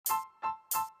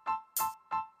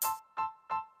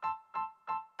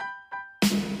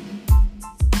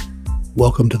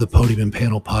Welcome to the Podium and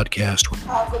Panel Podcast.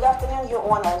 Good afternoon, Your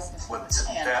Honors. What's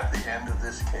at the end of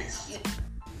this case?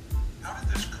 How did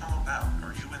this come about?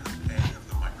 Are you in the pay of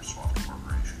the Microsoft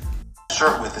Corporation?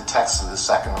 Start with the text of the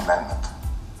Second Amendment.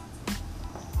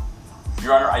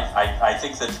 Your Honor, I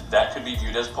think that could be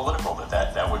viewed as political.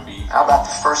 That would be. How about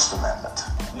the First Amendment?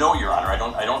 No, Your Honor,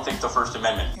 I don't think the First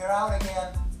Amendment. You're out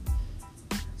again.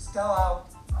 Still out.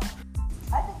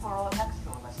 I think we're all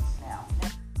textualists now.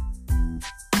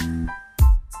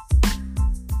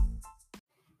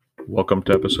 Welcome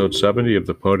to episode 70 of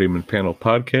the Podium and Panel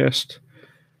Podcast.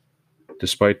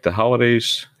 Despite the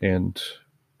holidays and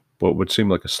what would seem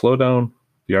like a slowdown,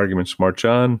 the arguments march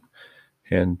on,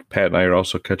 and Pat and I are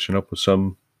also catching up with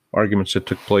some arguments that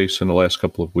took place in the last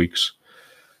couple of weeks.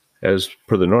 As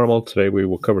per the normal, today we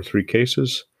will cover three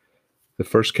cases. The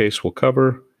first case we'll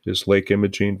cover is Lake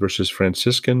Imogene versus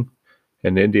Franciscan,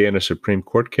 an Indiana Supreme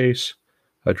Court case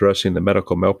addressing the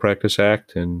Medical Malpractice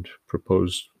Act and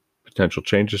proposed potential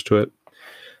changes to it.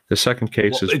 The second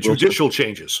case is judicial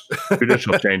changes.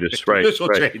 Judicial changes, right? Judicial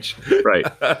change,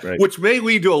 right. Which may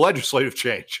lead to a legislative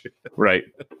change. Right.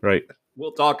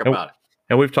 We'll talk about it.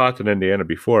 And we've talked in Indiana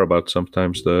before about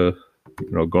sometimes going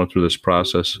through this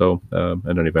process. So,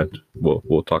 in any event,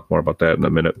 we'll talk more about that in a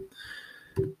minute.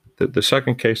 The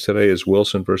second case today is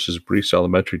Wilson versus Breese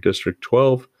Elementary District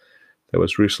 12, that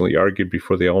was recently argued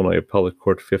before the Illinois Appellate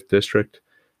Court 5th District,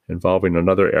 involving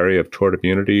another area of tort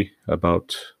immunity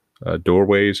about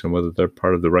doorways and whether they're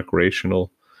part of the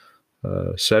recreational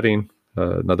setting.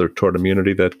 Another tort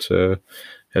immunity that,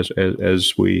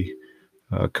 as we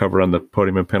cover on the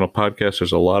Podium and Panel Podcast,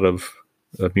 there's a lot of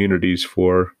immunities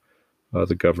for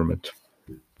the government.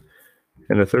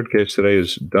 And the third case today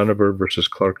is Dunover versus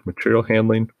Clark Material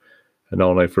Handling, an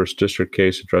Illinois 1st District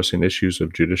case addressing issues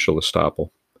of judicial estoppel.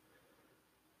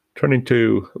 Turning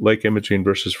to Lake Imogene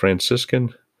versus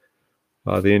Franciscan,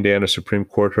 the Indiana Supreme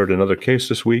Court heard another case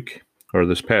this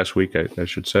past week, I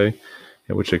should say,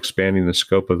 in which expanding the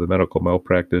scope of the Medical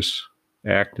Malpractice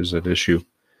Act is at issue.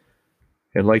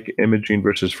 In Lake Imogene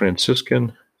versus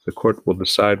Franciscan, the court will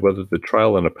decide whether the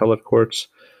trial and appellate courts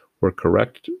were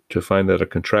correct to find that a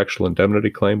contractual indemnity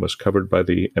claim was covered by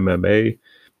the MMA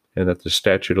and that the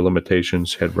statute of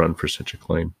limitations had run for such a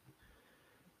claim.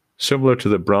 Similar to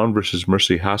the Brown versus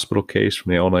Mercy Hospital case from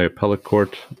the Illinois Appellate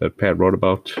Court that Pat wrote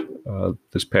about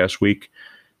this past week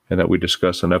and that we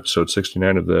discussed on episode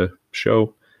 69 of the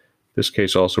show, this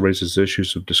case also raises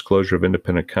issues of disclosure of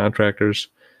independent contractors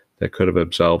that could have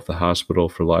absolved the hospital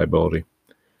for liability.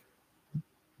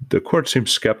 The court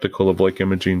seems skeptical of Lake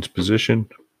Imogene's position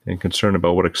and concerned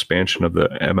about what expansion of the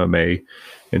MMA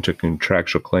into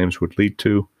contractual claims would lead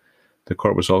to. The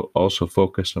court was also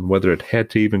focused on whether it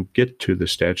had to even get to the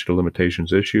statute of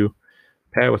limitations issue.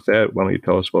 Pat, with that, why don't you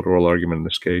tell us about oral argument in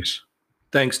this case?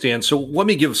 Thanks, Dan. So let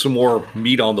me give some more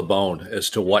meat on the bone as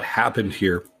to what happened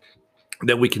here,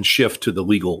 then we can shift to the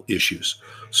legal issues.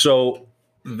 So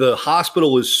the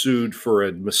hospital is sued for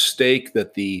a mistake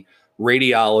that the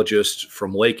radiologist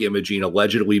from Lake Imogene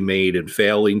allegedly made in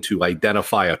failing to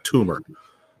identify a tumor.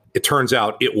 It turns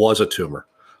out it was a tumor.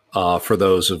 For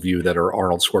those of you that are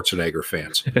Arnold Schwarzenegger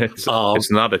fans.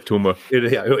 It's not a tumor.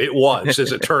 It was,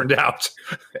 as it turned out.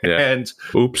 Yeah. And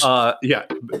oops.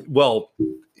 Well,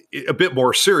 a bit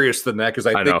more serious than that, because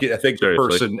I think the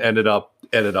person ended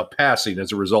up passing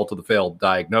as a result of the failed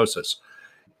diagnosis.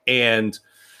 And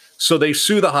so they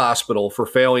sue the hospital for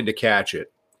failing to catch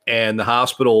it. And the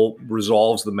hospital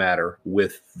resolves the matter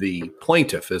with the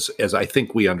plaintiff, as I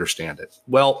think we understand it.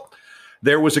 Well,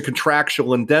 there was a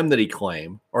contractual indemnity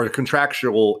claim, or a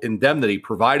contractual indemnity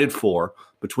provided for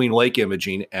between Lake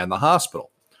Imogene and the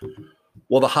hospital.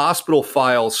 Well, the hospital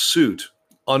files suit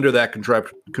under that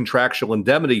contractual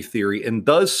indemnity theory and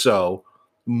does so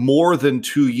more than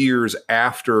 2 years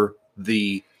after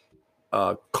the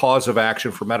cause of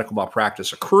action for medical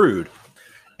malpractice accrued,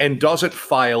 and doesn't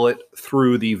file it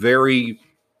through the very,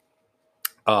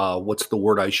 what's the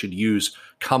word I should use,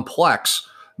 complex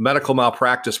medical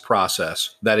malpractice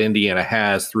process that Indiana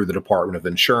has through the Department of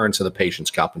Insurance and the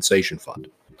Patient's Compensation Fund.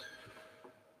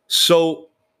 So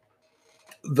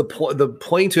the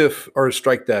plaintiff, or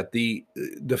strike that, the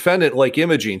defendant, Lake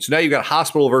Imogene. So now you've got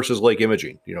hospital versus Lake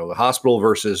Imogene, the hospital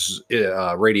versus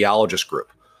radiologist group,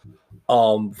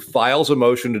 files a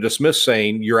motion to dismiss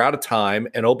saying you're out of time.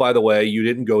 And oh, by the way, you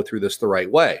didn't go through this the right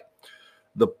way.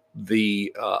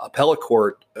 The appellate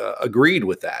court agreed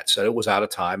with that, said it was out of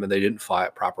time and they didn't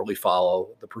properly follow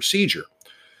the procedure.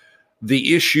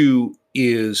 The issue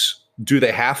is, do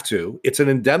they have to? It's an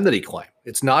indemnity claim.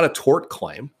 It's not a tort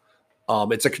claim.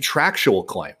 It's a contractual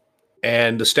claim.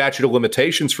 And the statute of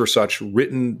limitations for such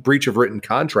breach of written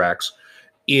contracts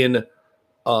in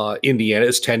Indiana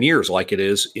is 10 years, like it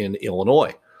is in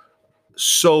Illinois.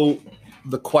 So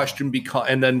the question becomes,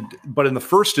 but in the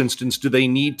first instance, do they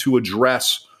need to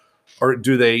address, or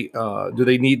do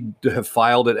they need to have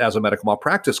filed it as a medical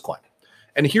malpractice claim?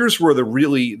 And here's where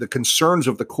the concerns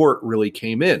of the court really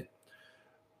came in.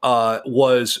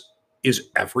 Is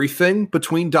everything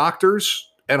between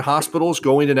doctors and hospitals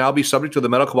going to now be subject to the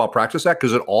Medical Malpractice Act?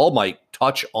 Because it all might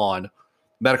touch on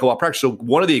medical malpractice. So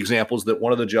one of the examples that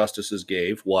one of the justices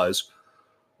gave was,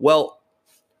 well,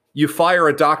 you fire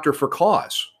a doctor for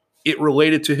cause. It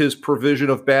related to his provision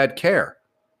of bad care.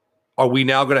 Are we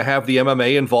now going to have the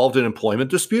MMA involved in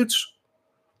employment disputes?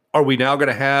 Are we now going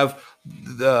to have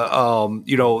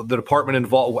the department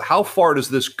involved? How far does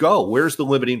this go? Where's the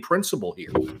limiting principle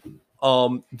here?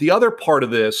 The other part of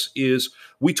this is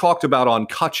we talked about on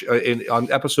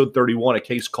episode 31, a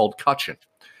case called Cutchin.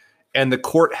 And the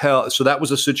court held, so that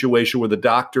was a situation where the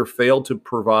doctor failed to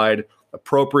provide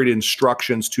appropriate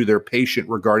instructions to their patient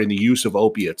regarding the use of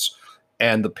opiates.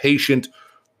 And the patient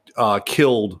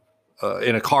killed,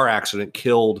 in a car accident,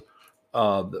 killed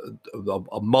a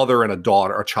mother and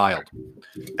a child.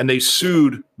 And they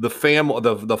sued the family,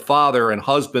 the father and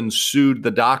husband sued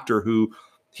the doctor who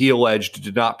he alleged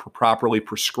did not properly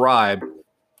prescribe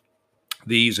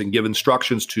these and give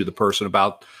instructions to the person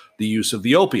about the use of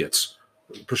the opiates,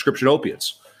 prescription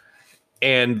opiates.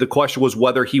 And the question was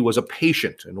whether he was a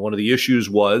patient. And one of the issues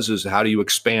is how do you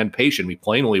expand patient? He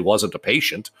plainly wasn't a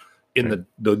patient in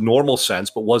the normal sense,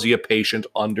 but was he a patient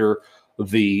under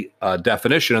the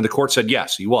definition? And the court said,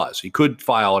 yes, he was. He could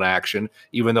file an action,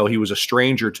 even though he was a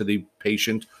stranger to the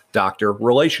patient-doctor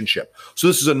relationship. So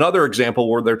this is another example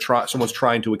where someone's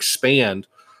trying to expand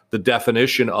the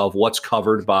definition of what's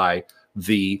covered by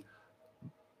the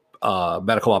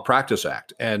Medical Malpractice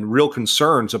Act, and real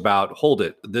concerns about,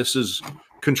 this is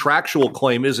contractual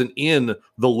claim isn't in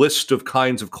the list of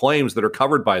kinds of claims that are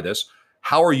covered by this.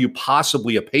 How are you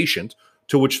possibly a patient?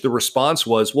 To which the response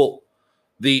was, well,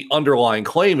 the underlying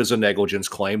claim is a negligence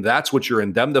claim. That's what you're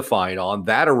indemnifying on.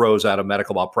 That arose out of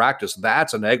medical malpractice.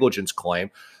 That's a negligence claim.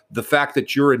 The fact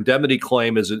that your indemnity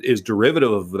claim is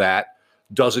derivative of that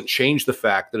doesn't change the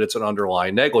fact that it's an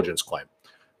underlying negligence claim.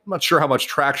 I'm not sure how much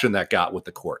traction that got with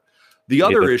the court. The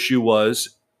other issue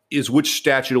is which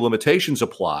statute of limitations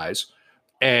applies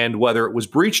and whether it was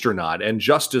breached or not. And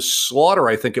Justice Slaughter,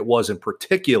 I think it was in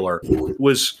particular,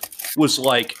 was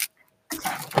like,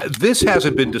 this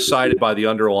hasn't been decided by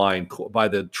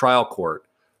the trial court.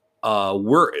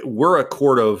 We're a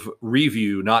court of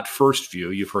review, not first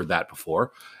view. You've heard that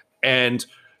before. And,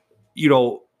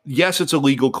 yes, it's a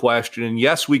legal question. And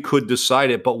yes, we could decide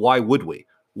it, but why would we?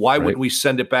 Why wouldn't we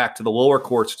send it back to the lower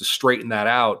courts to straighten that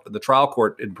out? The trial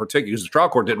court in particular, because the trial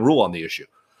court didn't rule on the issue.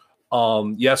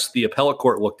 Yes, the appellate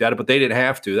court looked at it, but they didn't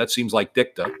have to. That seems like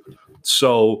dicta.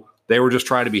 So they were just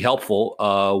trying to be helpful.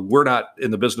 We're not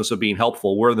in the business of being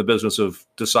helpful. We're in the business of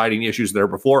deciding issues that are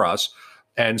before us.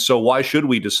 And so why should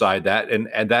we decide that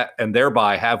and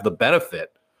thereby have the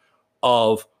benefit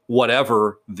of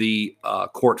whatever the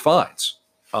court finds?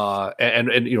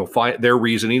 And find their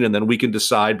reasoning, and then we can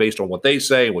decide based on what they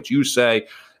say, what you say,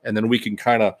 and then we can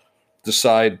kind of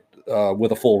decide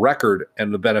with a full record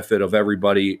and the benefit of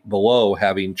everybody below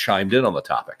having chimed in on the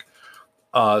topic.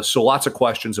 So lots of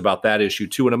questions about that issue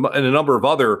too, and a number of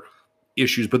other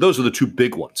issues, but those are the two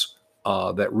big ones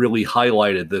that really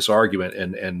highlighted this argument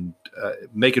and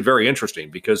make it very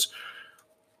interesting, because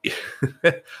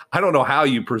I don't know how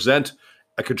you present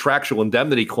a contractual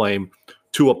indemnity claim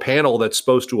to a panel that's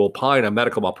supposed to opine on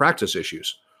medical malpractice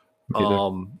issues.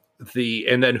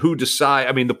 And then who decide?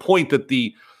 I mean, the point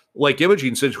that like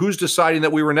Imogene said, who's deciding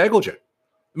that we were negligent?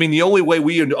 I mean, the only way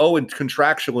we owe in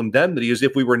contractual indemnity is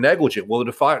if we were negligent. Well,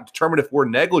 to determine if we're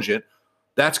negligent,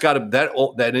 that's got to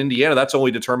that in Indiana, that's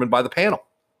only determined by the panel.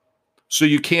 So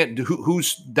you can't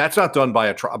that's not done by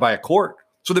a court.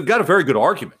 So they've got a very good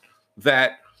argument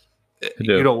that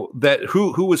that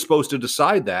who was supposed to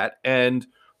decide that. And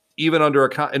even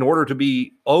in order to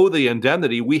owe the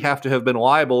indemnity, we have to have been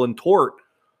liable in tort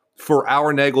for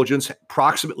our negligence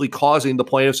proximately causing the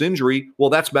plaintiff's injury. Well,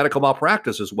 that's medical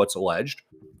malpractice is what's alleged,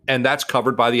 and that's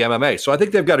covered by the MMA. So I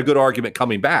think they've got a good argument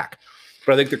coming back,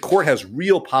 but I think the court has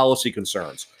real policy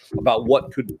concerns about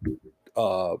what could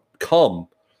come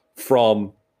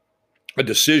from a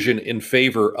decision in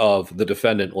favor of the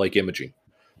defendant, like Imogene.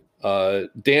 Dan,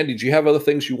 did you have other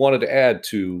things you wanted to add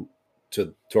to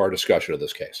our discussion of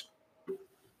this case?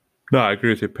 No, I agree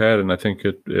with you, Pat, and I think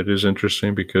it is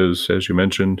interesting because, as you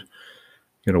mentioned,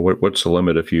 what's the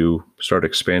limit if you start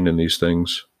expanding these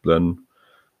things? Then,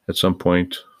 at some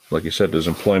point, like you said, does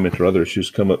employment or other issues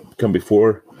come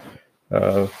before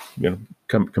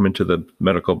come into the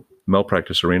medical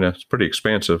malpractice arena. It's pretty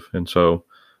expansive, and so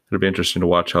it'll be interesting to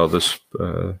watch how this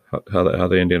how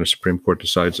the Indiana Supreme Court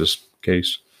decides this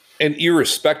case. And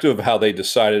irrespective of how they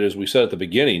decided, as we said at the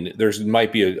beginning, there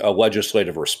might be a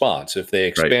legislative response. If they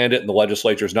expand it and the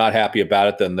legislature is not happy about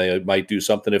it, then they might do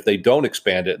something. If they don't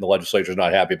expand it and the legislature is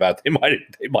not happy about it,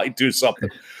 they might do something.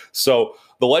 So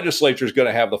the legislature is going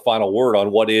to have the final word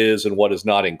on what is and what is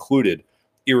not included,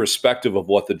 irrespective of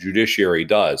what the judiciary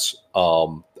does.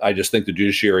 I just think the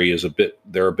judiciary is a bit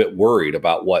worried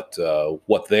about what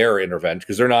their intervention,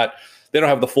 because they don't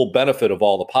have the full benefit of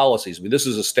all the policies. I mean, this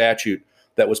is a statute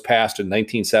that was passed in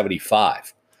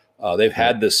 1975. They've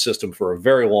had this system for a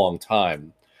very long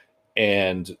time,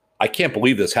 and I can't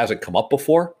believe this hasn't come up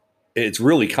before. It's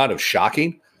really kind of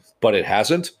shocking, but it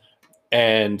hasn't.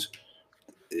 And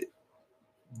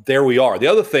there we are. The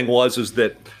other thing is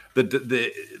that that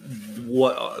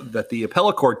the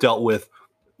appellate court dealt with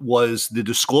was the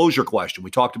disclosure question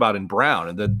we talked about in Brown,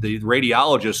 and that the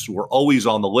radiologists were always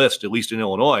on the list, at least in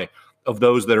Illinois, of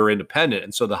those that are independent,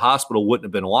 and so the hospital wouldn't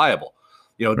have been liable.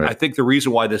 I think the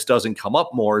reason why this doesn't come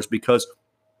up more is because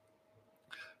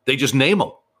they just name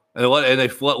them and they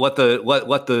let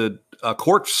the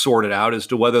courts sort it out as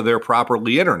to whether they're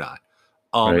properly in or not,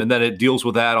 and then it deals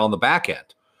with that on the back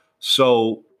end.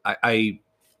 So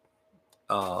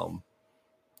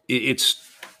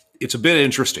it's a bit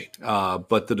interesting,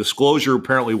 but the disclosure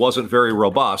apparently wasn't very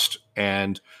robust,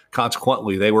 and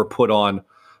consequently they were put on.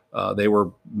 They were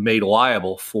made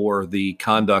liable for the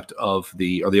conduct or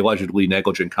the allegedly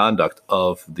negligent conduct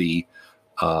of the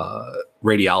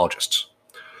radiologists.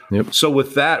 Yep. So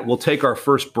with that, we'll take our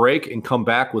first break and come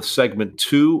back with segment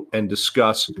 2 and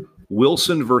discuss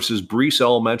Wilson versus Breese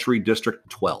Elementary District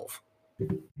 12.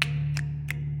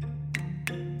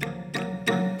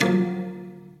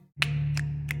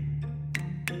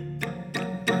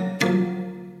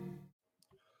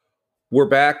 We're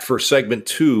back for segment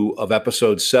 2 of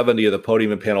episode 70 of the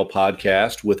Podium and Panel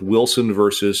podcast with Wilson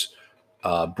versus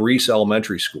Breese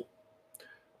Elementary School.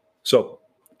 So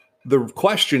the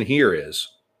question here is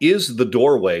the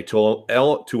doorway to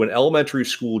an elementary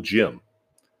school gym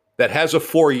that has a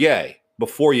foyer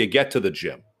before you get to the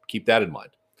gym, keep that in mind,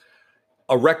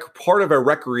 part of a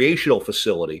recreational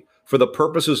facility for the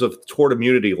purposes of tort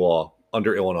immunity law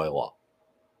under Illinois law?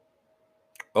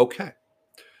 Okay.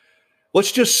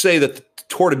 Let's just say that the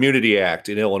Tort Immunity Act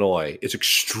in Illinois is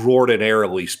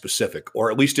extraordinarily specific,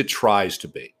 or at least it tries to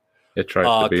be. It tries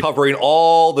to be. Covering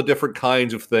all the different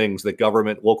kinds of things that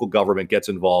local government gets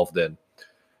involved in,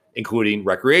 including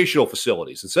recreational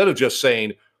facilities. Instead of just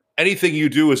saying anything you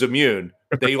do is immune,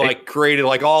 they created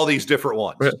all these different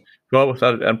ones. Right. Well,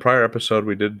 on prior episode,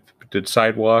 we did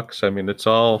sidewalks. I mean, it's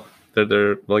all,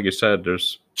 they're like you said,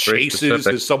 there's chases,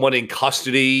 there's someone in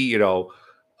custody,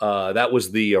 that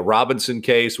was the Robinson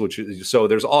case, so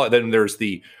there's all. Then there's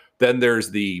the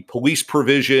police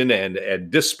provision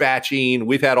and dispatching.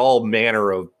 We've had all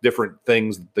manner of different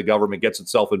things that the government gets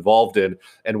itself involved in,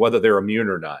 and whether they're immune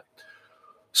or not.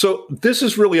 So this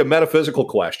is really a metaphysical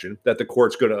question that the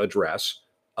court's going to address,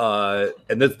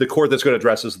 and the court that's going to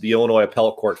address is the Illinois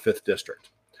Appellate Court 5th District.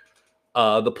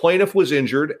 The plaintiff was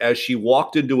injured as she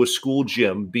walked into a school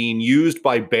gym being used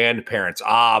by band parents.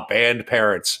 Band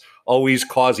parents. Always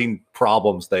causing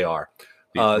problems, they are.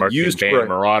 Used for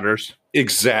marauders.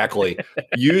 Exactly.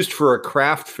 Used for a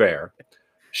craft fair.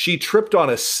 She tripped on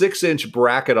a 6-inch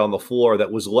bracket on the floor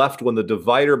that was left when the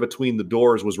divider between the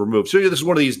doors was removed. So this is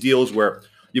one of these deals where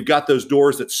you've got those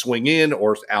doors that swing in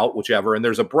or out, whichever, and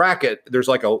there's a bracket. There's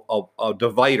like a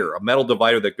divider, a metal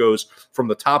divider that goes from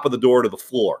the top of the door to the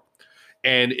floor.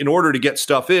 And in order to get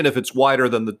stuff in, if it's wider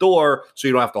than the door, so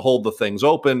you don't have to hold the things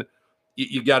open,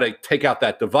 you got to take out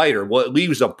that divider. Well, it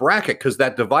leaves a bracket because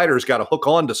that divider's got to hook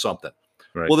onto something.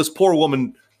 Right. Well, this poor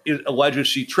woman alleges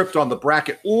she tripped on the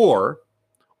bracket or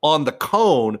on the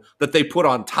cone that they put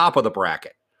on top of the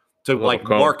bracket to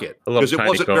mark it, because it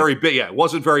wasn't very big. Yeah, it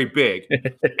wasn't very big.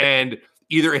 And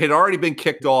either it had already been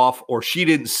kicked off or she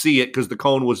didn't see it because the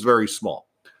cone was very small.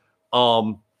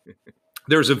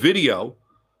 There's a video,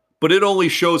 but it only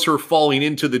shows her falling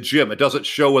into the gym. It doesn't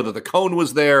show whether the cone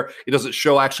was there. It doesn't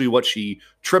show actually what she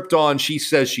tripped on. She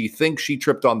says she thinks she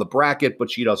tripped on the bracket, but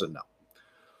she doesn't know.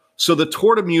 So the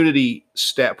tort immunity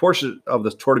portion of the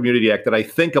Tort Immunity Act that I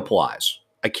think applies,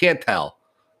 I can't tell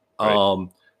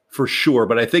for sure,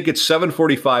 but I think it's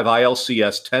 745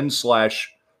 ILCS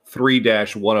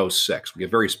 10/3-106. We get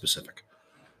very specific.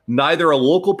 Neither a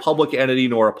local public entity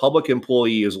nor a public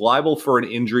employee is liable for an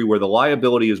injury where the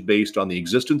liability is based on the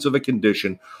existence of a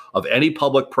condition of any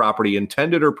public property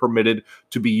intended or permitted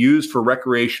to be used for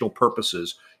recreational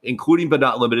purposes, including but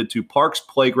not limited to parks,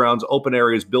 playgrounds, open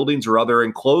areas, buildings, or other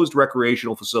enclosed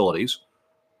recreational facilities.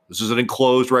 This is an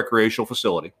enclosed recreational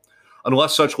facility,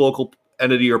 unless such local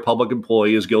entity or public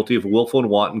employee is guilty of willful and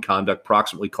wanton conduct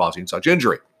proximately causing such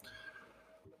injury.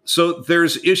 So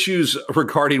there's issues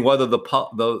regarding whether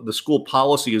the school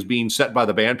policy is being set by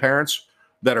the band parents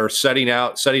that are setting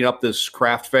up this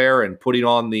craft fair and putting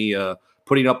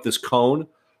up this cone,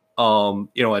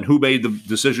 and who made the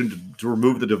decision to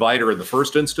remove the divider in the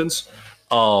first instance.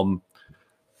 One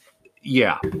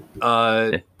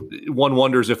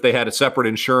wonders if they had a separate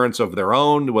insurance of their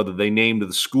own, whether they named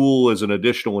the school as an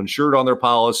additional insured on their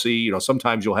policy.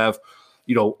 Sometimes you'll have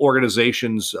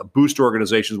organizations, booster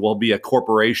organizations will be a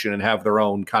corporation and have their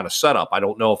own kind of setup. I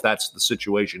don't know if that's the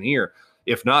situation here.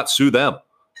 If not, sue them.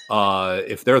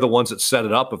 If they're the ones that set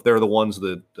it up, if they're the ones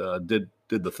that did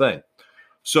the thing.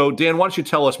 So, Dan, why don't you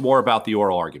tell us more about the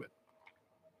oral argument?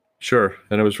 Sure.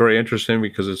 And it was very interesting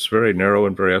because it's very narrow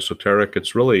and very esoteric.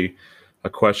 It's really a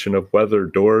question of whether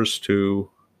doors to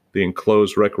the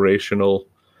enclosed recreational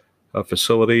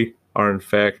facility are in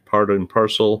fact part and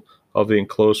parcel of the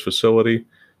enclosed facility.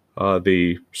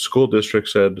 The school district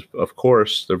said, of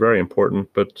course, they're very important,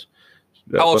 but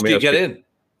how else do you get in?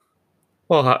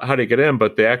 Well, how do you get in?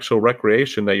 But the actual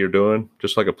recreation that you're doing,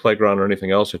 just like a playground or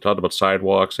anything else, they talked about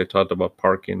sidewalks, they talked about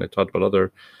parking, they talked about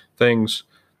other things.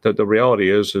 That the reality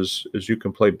is you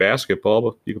can play basketball,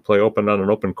 but you can play open on an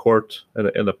open court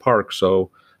in the park. So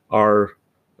are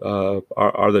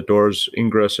the doors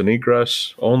ingress and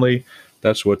egress only?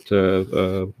 That's what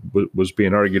was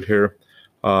being argued here.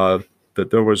 That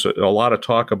there was a lot of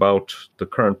talk about the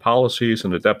current policies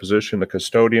and the deposition. The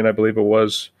custodian, I believe it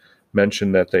was,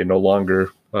 mentioned that they no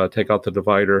longer take out the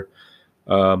divider.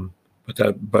 But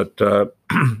the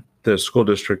school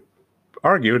district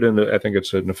argued, and I think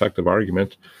it's an effective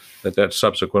argument, that that's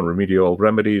subsequent remedial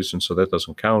remedies, and so that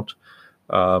doesn't count.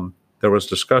 There was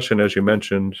discussion, as you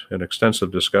mentioned, an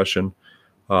extensive discussion.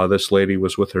 This lady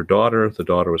was with her daughter. The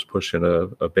daughter was pushing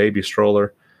a baby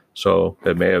stroller, so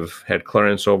it may have had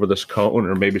clearance over this cone,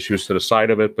 or maybe she was to the side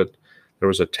of it, but there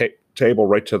was a table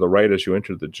right to the right as you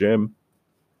entered the gym.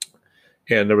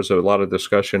 And there was a lot of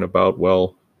discussion about,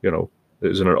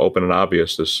 isn't it open and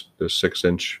obvious, this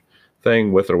 6-inch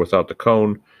thing with or without the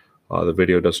cone? The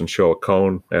video doesn't show a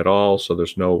cone at all, so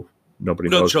there's nobody knows. It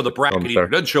doesn't show the bracket either.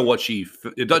 It doesn't show what she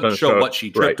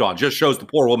tripped on. It just shows the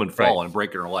poor woman falling and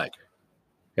breaking her leg.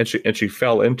 And she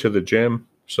fell into the gym.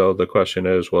 So the question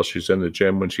is, well, she's in the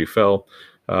gym when she fell.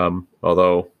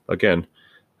 Although, again,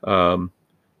 one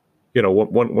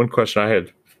question I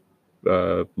had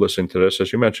listening to this,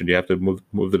 as you mentioned, you have to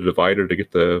move the divider to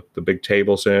get the big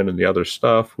tables in and the other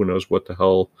stuff. Who knows what the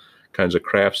hell kinds of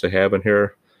crafts they have in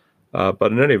here.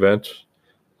 But in any event,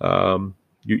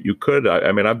 you could.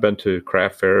 I've been to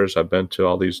craft fairs. I've been to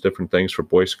all these different things for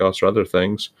Boy Scouts or other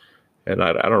things, and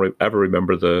I don't ever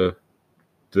remember the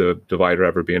divider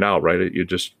ever being out. Right? You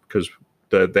just, because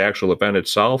the actual event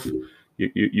itself,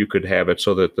 you could have it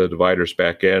so that the divider's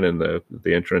back in and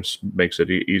the entrance makes it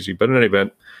easy. But in any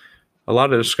event, a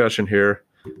lot of discussion here.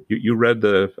 You read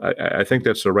I think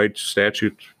that's the right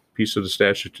piece of the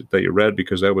statute that you read,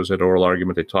 because that was an oral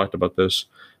argument. They talked about this.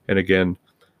 And again,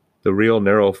 the real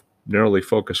narrowly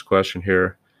focused question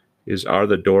here is, are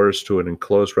the doors to an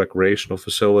enclosed recreational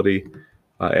facility,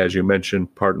 as you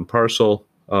mentioned, part and parcel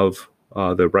of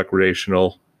the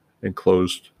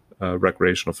enclosed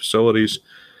recreational facilities?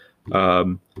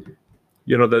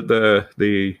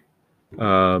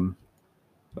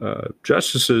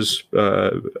 Justices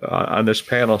on this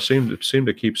panel seem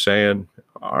to keep saying,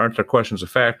 aren't there questions of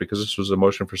fact? Because this was a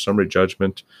motion for summary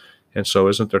judgment. And so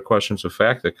isn't there questions of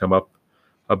fact that come up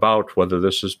about whether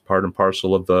this is part and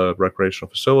parcel of the recreational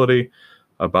facility,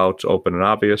 about open and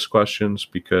obvious questions?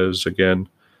 Because, again,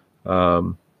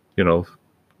 there's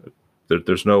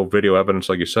no video evidence,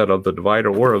 like you said, of the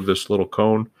divider or of this little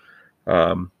cone.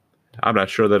 I'm not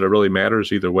sure that it really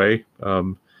matters either way.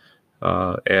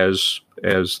 As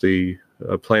the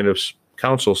plaintiff's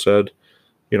counsel said,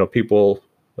 people,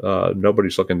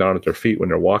 nobody's looking down at their feet when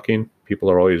they're walking.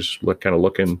 People are always kind of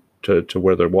looking to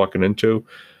where they're walking into.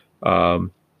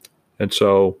 And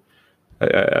so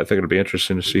I think it'll be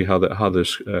interesting to see how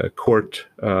this court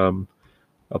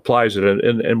applies it.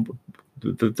 And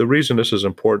the reason this is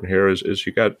important here is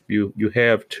you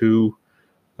have two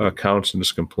counts in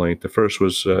this complaint. The first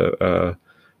was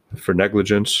for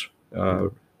negligence,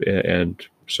 and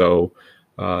so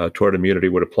tort immunity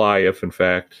would apply if, in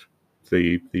fact,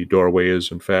 the doorway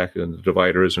is in fact, and the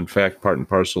divider is in fact part and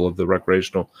parcel of the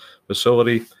recreational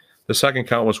facility. The second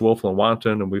count was willful and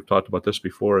wanton, and we've talked about this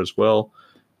before as well.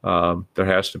 There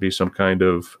has to be some kind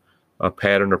of a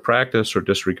pattern or practice or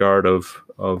disregard of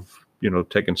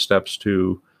taking steps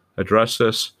to address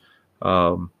this.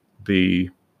 The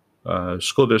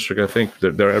school district, I think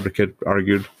that their advocate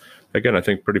argued, again, I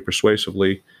think pretty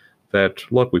persuasively,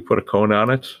 that look, we put a cone on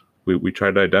it. We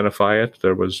tried to identify it.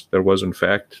 There was in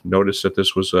fact notice that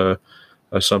this was a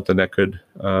something that could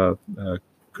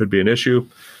be an issue,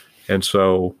 and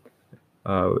so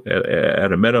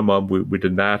at a minimum, we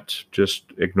did not just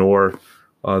ignore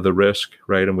the risk,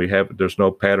 right? And there's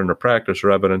no pattern or practice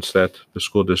or evidence that the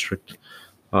school district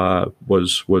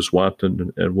was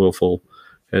wanton and willful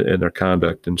in their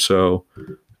conduct, and so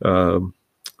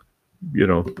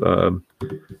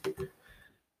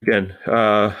again.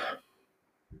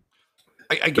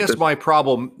 I guess my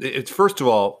problem is, first of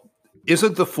all,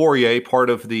 isn't the foyer part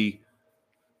of the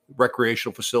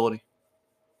recreational facility?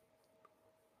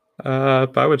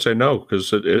 I would say no,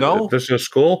 because no? This is a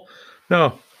school.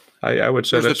 No, I would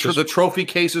say there's the trophy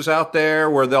cases out there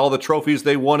where all the trophies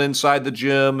they won inside the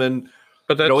gym, and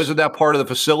isn't that part of the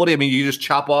facility? I mean, you just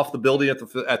chop off the building at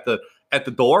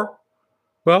the door.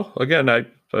 Well, again, like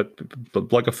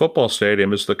a football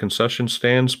stadium, is the concession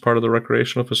stands part of the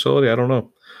recreational facility? I don't know.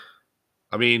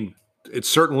 I mean, it's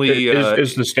certainly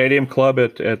is the stadium club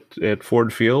at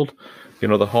Ford Field,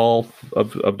 the Hall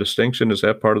of Distinction, is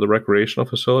that part of the recreational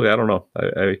facility? I don't know.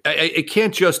 It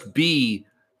can't just be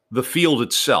the field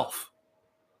itself.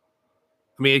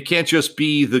 I mean, it can't just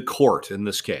be the court in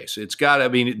this case. It's got. I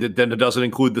mean, then it doesn't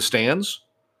include the stands.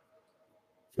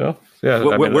 Well, yeah.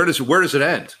 Where does it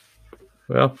end?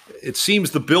 Well, it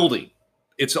seems the building.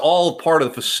 It's all part of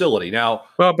the facility now.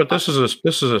 Well, but this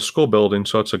is a school building,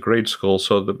 so it's a grade school.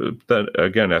 So then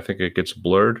again, I think it gets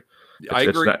blurred. I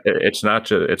agree. It's not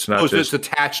just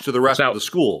attached to the rest of the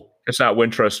school. It's not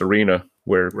Wintrust Arena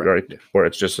where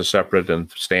it's just a separate and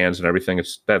stands and everything.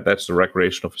 That's the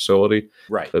recreational facility.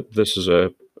 Right. This is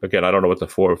again, I don't know what the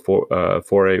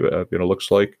 4A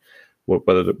looks like.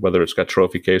 Whether it's got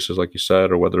trophy cases like you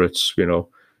said, or whether it's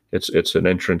it's an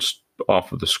entrance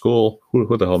off of the school.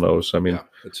 Who the hell knows? I mean,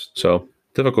 so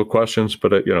difficult questions,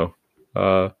 but I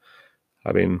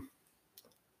mean,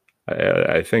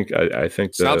 I think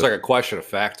sounds like a question of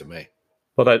fact to me.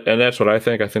 Well, that's what I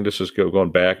think. I think this is going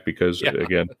back because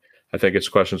again, I think it's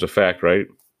questions of fact, right?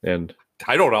 And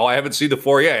I don't know. I haven't seen the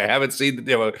foyer. I haven't seen.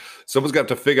 Someone's got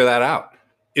to figure that out.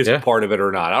 Is it part of it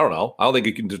or not? I don't know. I don't think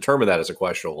you can determine that as a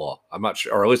question of law. I'm not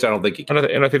sure, or at least I don't think you can.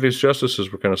 And I think these justices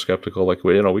were kind of skeptical. Like,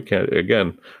 we can't.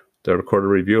 Again, they're a court of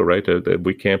review, right? That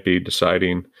we can't be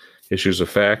deciding issues of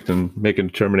fact and making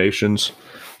determinations.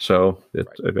 So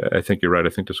I think you're right. I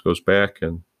think this goes back,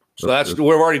 and so we've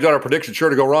already done our prediction. Sure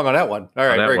to go wrong on that one. All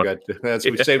right, very good.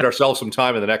 We saved ourselves some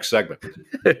time in the next segment.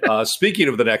 Speaking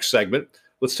of the next segment,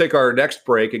 let's take our next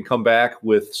break and come back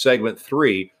with segment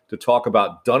 3 to talk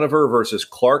about Dunover versus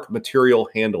Clark Material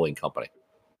Handling Company.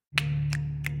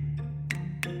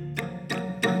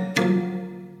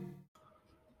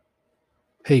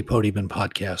 Hey, Podium and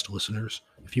Podcast listeners.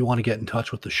 If you want to get in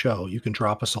touch with the show, you can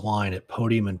drop us a line at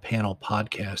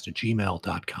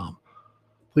podiumandpanelpodcast@gmail.com.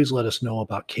 Please let us know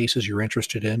about cases you're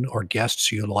interested in or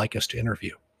guests you'd like us to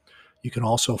interview. You can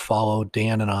also follow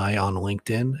Dan and I on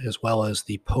LinkedIn, as well as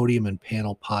the Podium and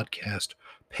Panel Podcast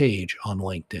page on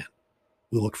LinkedIn.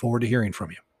 We look forward to hearing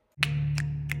from you.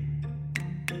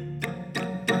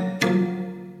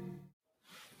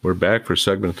 We're back for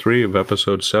segment 3 of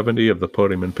episode 70 of the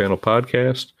Podium and Panel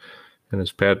Podcast. And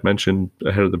as Pat mentioned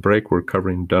ahead of the break, we're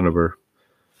covering Dunover.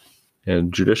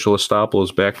 And judicial estoppel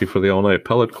is back before the Illinois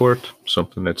Appellate Court,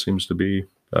 something that seems to be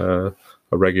a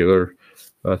regular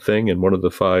thing in one of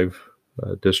the 5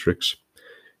 districts.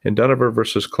 In Dunover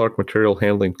versus Clark Material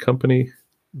Handling Company,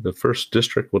 the first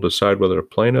district will decide whether a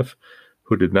plaintiff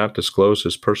who did not disclose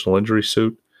his personal injury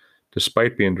suit,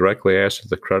 despite being directly asked at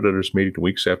the creditors' meeting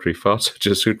weeks after he filed such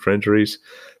a suit for injuries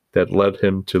that led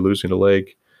him to losing a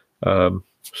leg.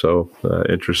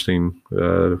 Interesting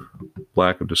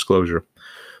lack of disclosure.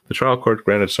 The trial court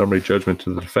granted summary judgment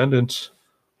to the defendants,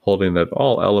 holding that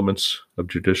all elements of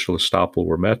judicial estoppel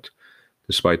were met,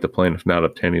 despite the plaintiff not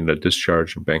obtaining a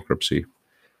discharge in bankruptcy.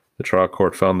 The trial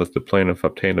court found that the plaintiff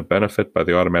obtained a benefit by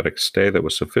the automatic stay that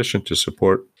was sufficient to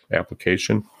support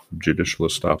application of judicial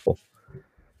estoppel.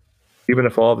 Even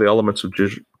if all of the elements of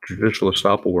judicial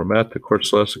estoppel were met, the court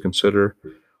still has to consider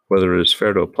whether it is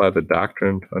fair to apply the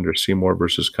doctrine under Seymour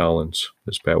versus Collins,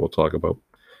 as Pat will talk about.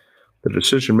 The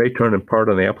decision may turn in part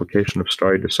on the application of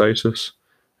stare decisis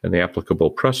and the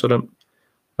applicable precedent,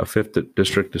 A Fifth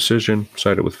District decision,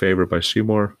 cited with favor by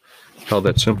Seymour, held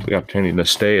that simply obtaining a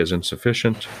stay is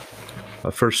insufficient.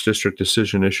 A First District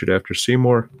decision issued after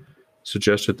Seymour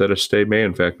suggested that a stay may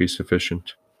in fact be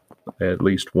sufficient. At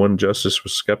least one justice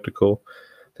was skeptical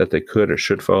that they could or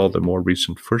should follow the more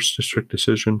recent First District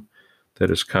decision that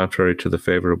is contrary to the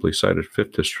favorably cited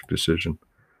Fifth District decision.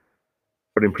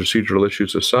 Putting procedural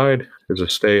issues aside, is a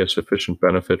stay a sufficient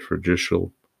benefit for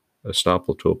judicial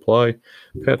estoppel to apply?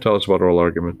 Pat, tell us about oral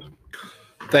argument.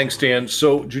 Thanks, Dan.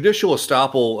 So judicial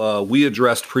estoppel, we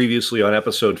addressed previously on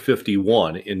episode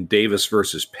 51 in Davis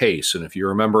versus Pace. And if you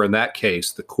remember in that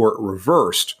case, the court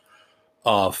reversed,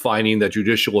 finding that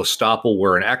judicial estoppel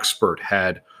where an expert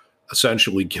had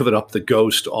essentially given up the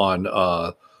ghost on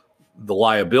the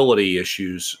liability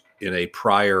issues in a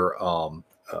prior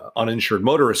uninsured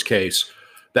motorist case,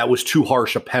 that was too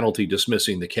harsh a penalty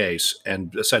dismissing the case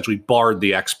and essentially barred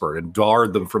the expert and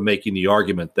barred them from making the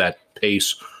argument that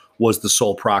Pace was the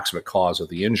sole proximate cause of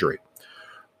the injury.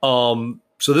 So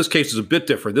this case is a bit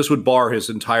different. This would bar his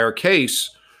entire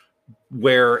case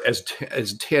where,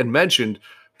 as Dan mentioned,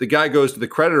 the guy goes to the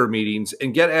creditor meetings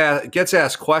and gets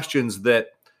asked questions that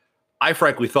I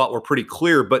frankly thought were pretty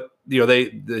clear, but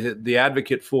the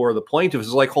advocate for the plaintiff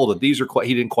is like, hold it, these are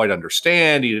he didn't quite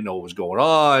understand. He didn't know what was going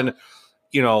on.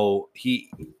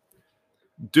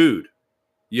 Dude,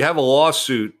 you have a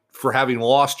lawsuit for having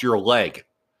lost your leg.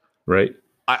 Right.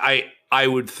 I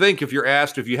would think if you're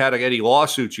asked if you had any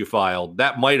lawsuits you filed,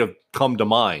 that might have come to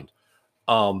mind.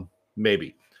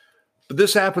 Maybe. But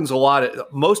this happens a lot.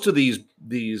 Most of these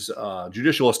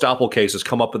judicial estoppel cases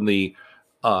come up in the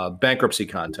bankruptcy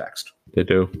context. They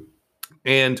do.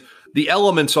 And the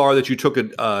elements are that you took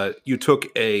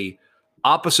a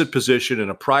opposite position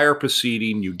in a prior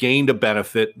proceeding, you gained a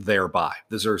benefit thereby.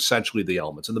 These are essentially the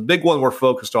elements. And the big one we're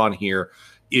focused on here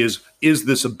is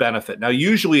this a benefit? Now,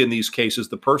 usually in these cases,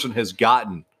 the person has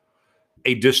gotten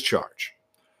a discharge.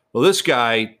 Well, this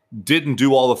guy didn't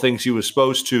do all the things he was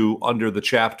supposed to under the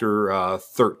Chapter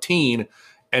 13,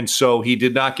 and so he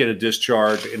did not get a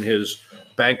discharge, and his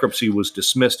bankruptcy was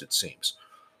dismissed, it seems.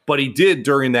 But he did,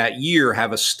 during that year,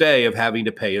 have a stay of having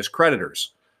to pay his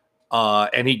creditors.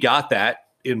 And he got that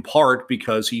in part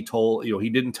because he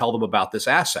didn't tell them about this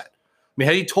asset. I mean,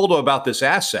 had he told them about this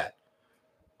asset,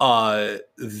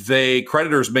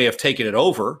 creditors may have taken it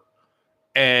over,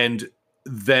 and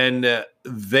then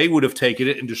they would have taken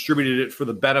it and distributed it for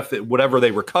the benefit, whatever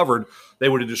they recovered, they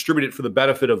would have distributed it for the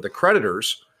benefit of the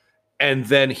creditors, and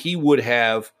then he would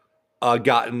have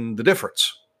gotten the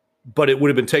difference. But it would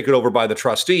have been taken over by the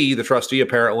trustee. The trustee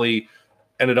apparently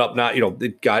ended up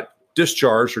it got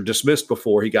discharged or dismissed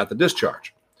before he got the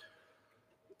discharge.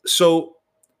 So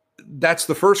that's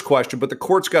the first question, but the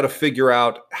court's got to figure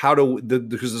out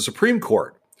because the Supreme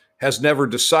Court has never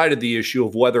decided the issue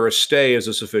of whether a stay is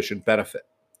a sufficient benefit.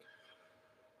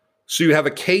 So you have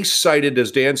a case cited,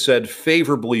 as Dan said,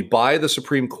 favorably by the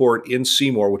Supreme Court in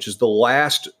Seymour, which is the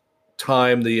last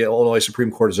time the Illinois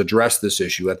Supreme Court has addressed this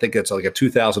issue. I think it's like a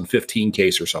 2015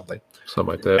 case or something.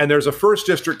 Something like that. And there's a First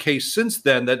District case since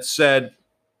then that said,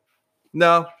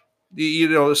 no,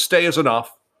 a stay is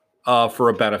enough for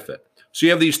a benefit. So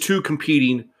you have these two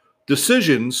competing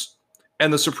decisions,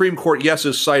 and the Supreme Court, yes,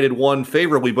 has cited one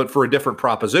favorably, but for a different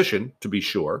proposition, to be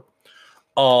sure.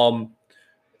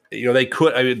 They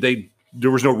could.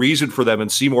 There was no reason for them in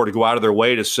Seymour to go out of their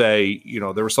way to say,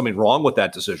 there was something wrong with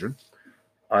that decision.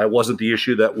 It wasn't the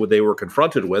issue that they were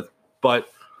confronted with, but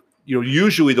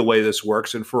usually the way this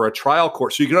works, and for a trial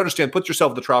court, so you can understand, put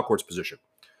yourself in the trial court's position.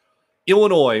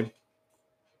 Illinois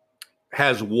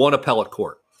has one appellate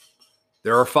court.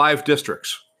 There are 5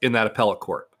 districts in that appellate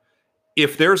court.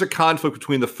 If there's a conflict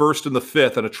between the first and the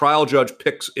fifth, and a trial judge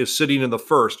is sitting in the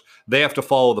first, they have to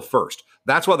follow the first.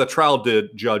 That's why the trial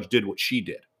judge did what she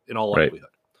did, in all likelihood.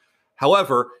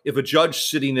 However, if a judge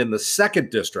sitting in the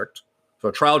second district, so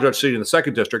a trial judge sitting in the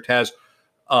second district has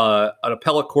an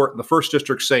appellate court in the first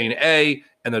district saying A,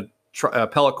 and the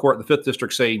appellate court in the fifth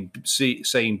district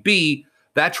saying B,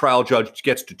 that trial judge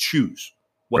gets to choose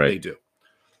what they do.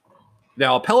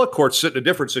 Now, appellate courts sit in a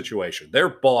different situation. Their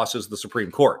boss is the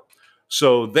Supreme Court.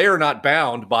 So they are not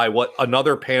bound by what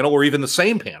another panel or even the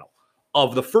same panel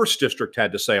of the first district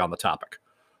had to say on the topic.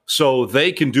 So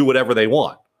they can do whatever they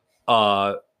want,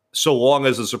 so long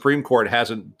as the Supreme Court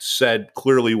hasn't said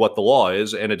clearly what the law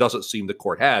is, and it doesn't seem the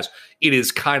court has. It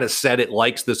is kind of said it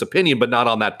likes this opinion, but not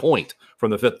on that point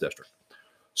from the fifth district.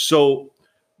 So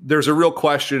there's a real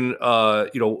question,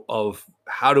 of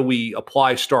how do we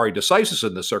apply stare decisis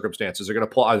in this circumstance? Is it going to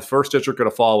apply the first district going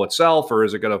to follow itself, or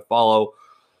is it going to follow,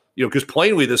 because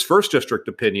plainly this first district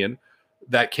opinion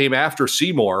that came after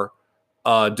Seymour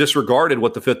disregarded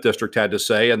what the 5th District had to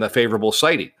say and the favorable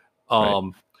citing.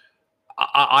 Right.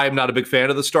 I'm not a big fan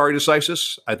of the stare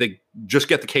decisis. I think just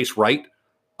get the case right.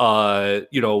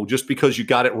 Just because you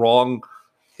got it wrong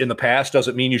in the past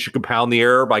doesn't mean you should compound the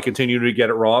error by continuing to get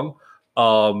it wrong.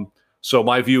 So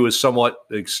my view is somewhat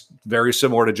very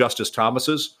similar to Justice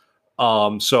Thomas's.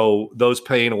 So those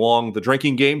playing along the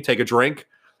drinking game, take a drink.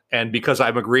 And because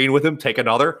I'm agreeing with him, take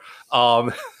another.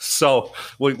 So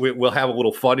we'll have a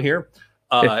little fun here.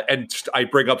 And I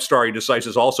bring up stare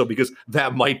decisis also because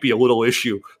that might be a little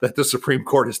issue that the Supreme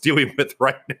Court is dealing with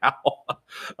right now.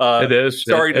 It is.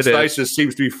 Stare decisis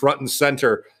seems to be front and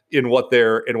center in what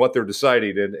they're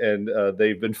deciding, and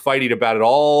they've been fighting about it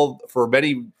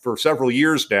for several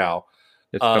years now.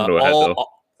 It's come to a head, though.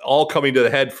 All coming to the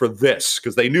head for this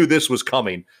because they knew this was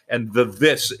coming, and the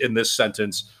this in this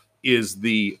sentence is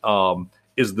the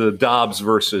Dobbs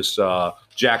versus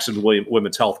Jackson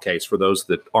Women's Health case. For those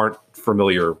that aren't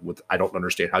familiar with, I don't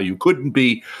understand how you couldn't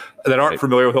be, that aren't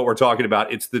familiar with what we're talking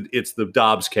about. It's the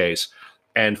Dobbs case,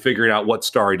 and figuring out what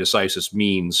stare decisis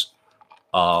means,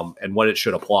 and when it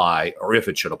should apply or if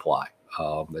it should apply.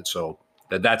 And so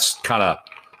that's kind of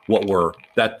what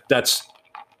that's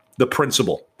the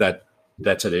principle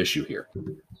that's at issue here.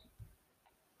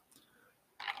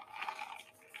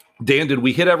 Dan, did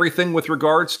we hit everything with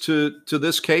regards to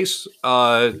this case?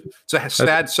 It's a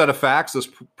sad set of facts. This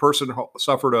person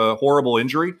suffered a horrible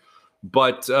injury,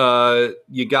 but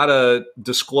you got to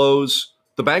disclose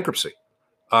the bankruptcy.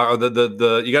 You got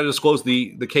to disclose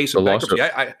the case of bankruptcy.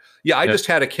 I just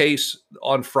had a case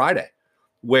on Friday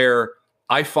where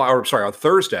on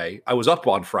Thursday. I was up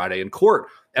on Friday in court,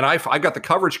 and I got the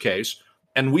coverage case,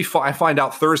 and I find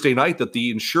out Thursday night that the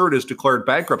insured is declared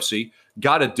bankruptcy,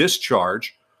 got a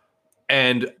discharge.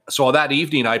 And so that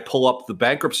evening, I pull up the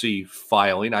bankruptcy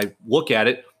filing. I look at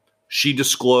it. She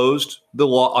disclosed the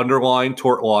underlying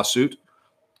tort lawsuit.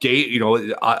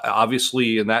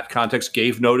 Obviously in that context,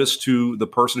 gave notice to the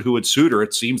person who had sued her.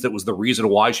 It seems that was the reason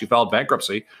why she filed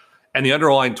bankruptcy. And the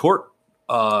underlying tort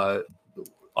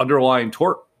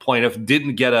plaintiff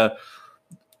didn't get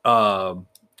a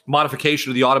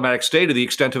modification of the automatic stay to the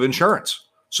extent of insurance.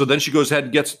 So then she goes ahead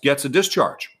and gets a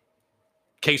discharge.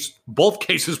 Both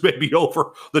cases may be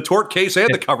over. The tort case and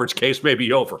the coverage case may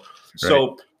be over.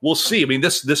 So we'll see. I mean,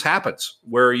 this happens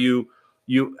where you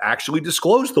actually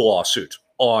disclose the lawsuit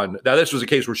on. Now, this was a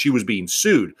case where she was being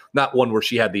sued, not one where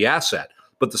she had the asset,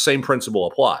 but the same principle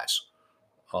applies.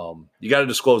 You got to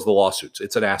disclose the lawsuits.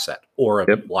 It's an asset or a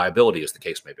liability, as the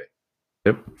case may be.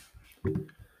 Yep.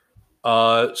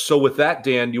 So with that,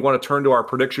 Dan, you want to turn to our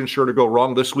prediction sure to go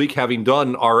wrong this week, having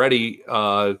done already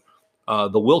the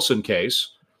Wilson case.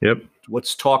 Yep.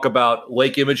 Let's talk about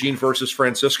Lake Imogene versus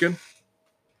Franciscan.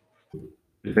 What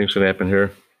do you think's going to happen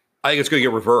here? I think it's going to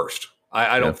get reversed.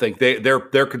 I don't think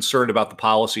they're concerned about the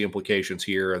policy implications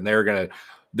here, and they're going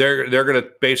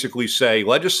to basically say,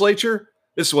 legislature,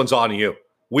 this one's on you.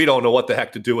 We don't know what the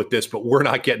heck to do with this, but we're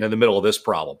not getting in the middle of this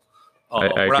problem.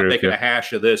 We're not making a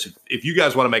hash of this. If you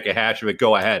guys want to make a hash of it,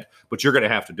 go ahead, but you're going to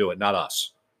have to do it, not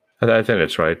us. I think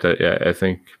that's right. I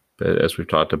think, as we've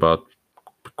talked about,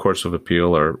 courts of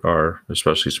appeal are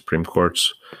especially Supreme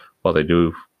Courts, while they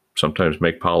do sometimes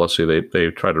make policy,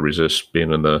 they try to resist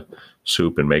being in the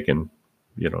soup and making,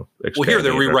 well, here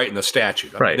they're rewriting the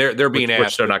statute. Right. They're being asked.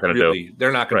 Which they're not going to do.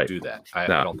 They're not going to do that. I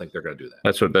don't think they're going to do that.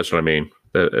 That's what I mean.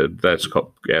 That's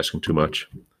asking too much.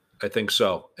 I think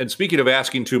so. And speaking of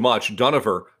asking too much,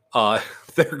 Dunover,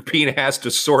 they're being asked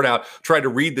to try to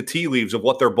read the tea leaves of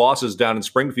what their bosses down in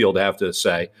Springfield have to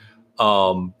say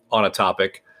on a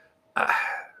topic.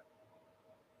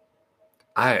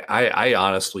 I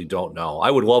honestly don't know. I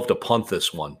would love to punt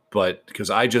this one, but because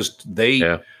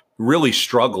they really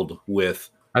struggled with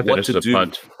what to do.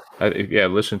 Punt.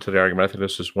 Listen to the argument. I think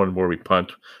this is one where we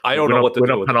punt. I don't know what to do. We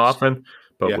don't punt often,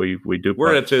 but we do.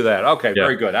 We're going to do that. Okay,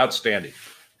 very good, outstanding.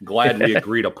 Glad we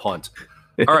agreed to punt.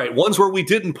 All right, ones where we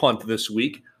didn't punt this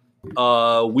week.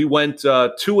 We went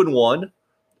 2-1.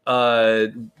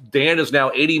 Dan is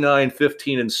now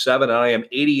 89-15-7, and I am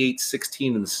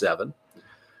 88-16-7.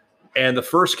 And the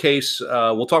first case,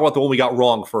 we'll talk about the one we got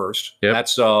wrong first. Yep.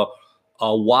 That's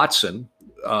Watson.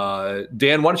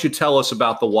 Dan, why don't you tell us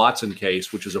about the Watson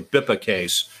case, which is a BIPA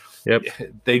case? Yep.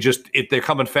 They're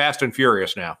coming fast and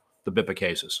furious now, the BIPA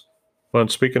cases. Well, and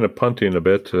speaking of punting a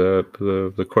bit,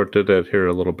 the court did that here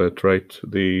a little bit, right?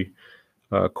 The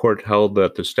court held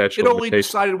that the statute of limitations... It only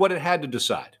decided what it had to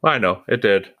decide. I know, it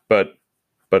did, but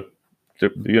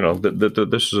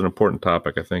this is an important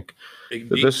topic, I think.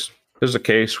 This is a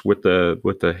case with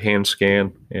the hand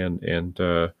scan and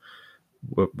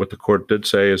what the court did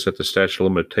say is that the statute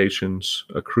of limitations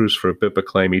accrues for a BIPA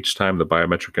claim each time the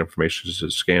biometric information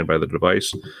is scanned by the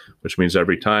device, which means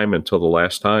every time until the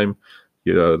last time,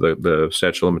 the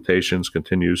statute of limitations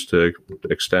continues to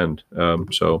extend.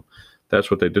 So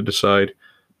that's what they did decide,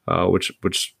 which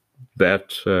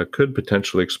could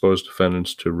potentially expose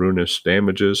defendants to ruinous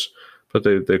damages. But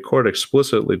the court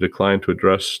explicitly declined to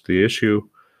address the issue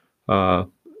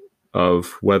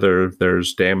of whether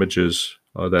there's damages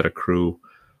that accrue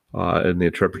in the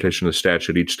interpretation of the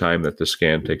statute each time that the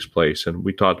scan takes place. And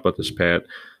we talked about this, Pat,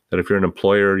 that if you're an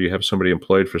employer, you have somebody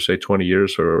employed for, say, 20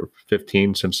 years or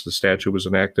 15 since the statute was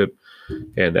enacted,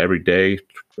 and every day,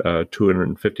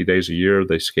 250 days a year,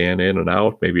 they scan in and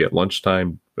out, maybe at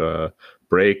lunchtime,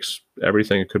 breaks,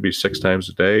 everything. It could be 6 times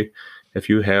a day. If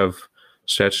you have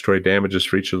statutory damages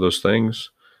for each of those things.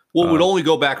 Well, it would only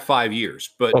go back 5 years,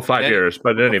 but 5 years.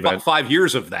 But in any event, 5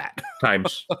 years of that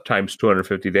times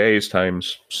 250 days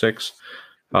times 6.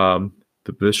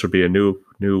 This would be a new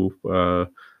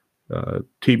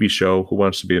TV show. Who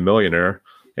Wants to Be a Millionaire?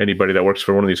 Anybody that works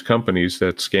for one of these companies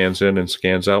that scans in and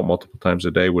scans out multiple times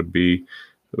a day would be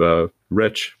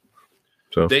rich.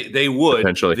 So they would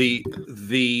potentially.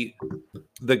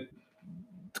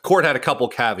 The court had a couple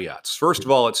caveats. First of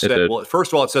all, it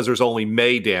says there's only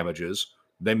May damages.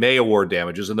 They may award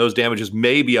damages, and those damages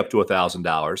may be up to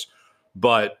 $1,000.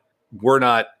 But we're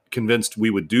not convinced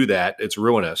we would do that. It's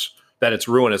ruinous.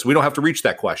 We don't have to reach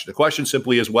that question. The question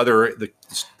simply is whether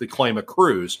the claim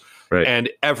accrues. Right. And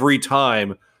every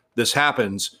time this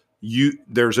happens,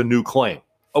 there's a new claim.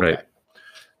 Okay. Right.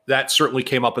 That certainly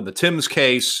came up in the Timms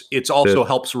case. It also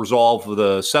helps resolve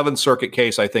the Seventh Circuit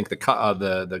case. I think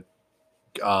the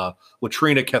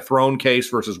Latrina Cathrone case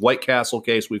versus White Castle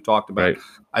case we've talked about. Right.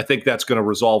 I think that's going to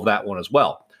resolve that one as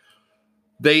well.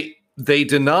 They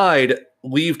denied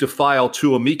leave to file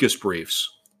 2 amicus briefs,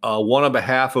 one on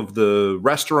behalf of the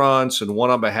restaurants and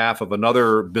one on behalf of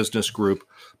another business group,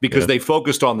 because they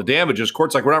focused on the damages.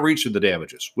 Court's like, we're not reaching the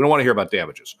damages. We don't want to hear about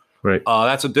damages. Right.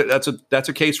 That's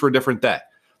a case for a different day.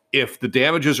 If the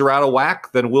damages are out of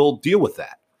whack, then we'll deal with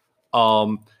that.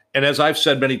 And as I've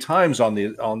said many times on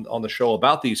the show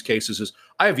about these cases, is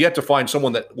I have yet to find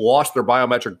someone that lost their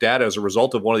biometric data as a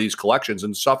result of one of these collections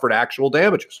and suffered actual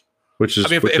damames.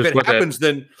 If it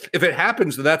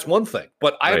happens, then that's one thing.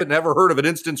 But I haven't never heard of an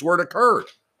instance where it occurred.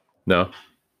 No,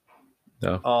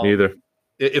 neither.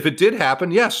 If it did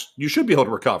happen, yes, you should be able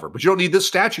to recover, but you don't need this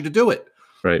statute to do it.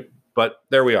 Right. But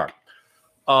there we are.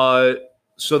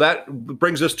 So that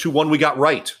brings us to one we got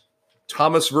right,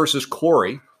 Thomas versus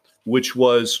Corey, which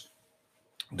was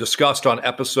discussed on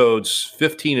episodes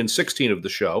 15 and 16 of the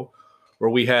show,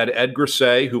 where we had Ed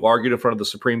Grisey, who argued in front of the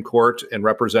Supreme Court and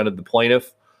represented the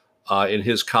plaintiff, and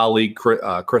his colleague,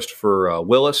 Christopher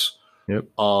Willis. Yep.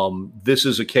 This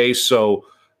is a case, so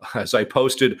as I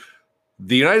posted,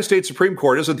 the United States Supreme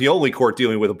Court isn't the only court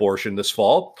dealing with abortion this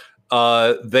fall.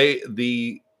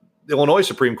 The Illinois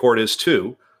Supreme Court is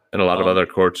too. And a lot of other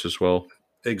courts as well.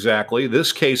 Exactly.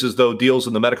 This case, deals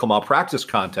in the medical malpractice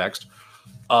context,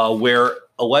 where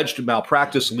alleged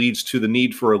malpractice leads to the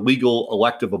need for a legal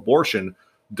elective abortion.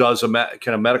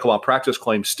 Can a medical malpractice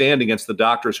claim stand against the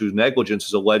doctors whose negligence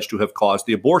is alleged to have caused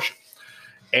the abortion?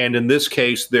 And in this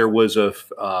case, there was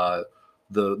the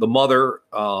mother.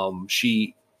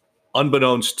 She,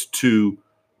 unbeknownst to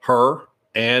her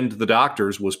and the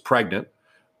doctors, was pregnant.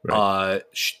 Right.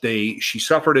 She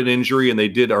suffered an injury, and they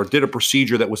did a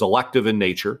procedure that was elective in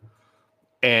nature,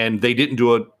 and they didn't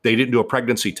do a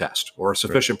pregnancy test or a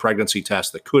sufficient pregnancy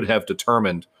test that could have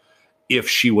determined if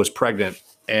she was pregnant.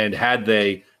 And had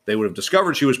they would have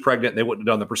discovered she was pregnant, they wouldn't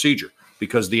have done the procedure,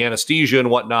 because the anesthesia and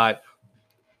whatnot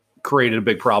created a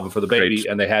big problem for the baby,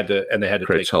 and they had to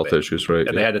take health issues, right?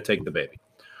 And they had to take the baby.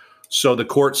 So the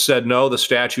court said no. The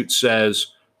statute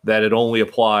says that it only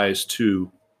applies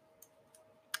to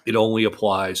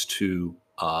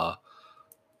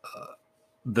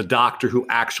the doctor who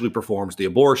actually performs the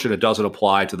abortion. It doesn't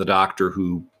apply to the doctor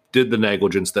who did the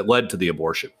negligence that led to the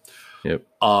abortion. Yep.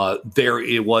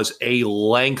 It was a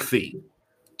lengthy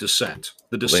dissent.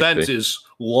 The dissent is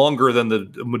longer than the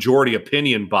majority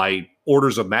opinion by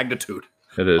orders of magnitude.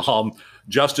 It is.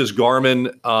 Justice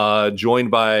Garmon,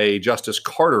 joined by Justice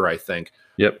Carter, I think,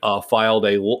 filed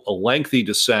a lengthy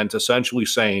dissent, essentially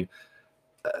saying,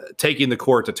 taking the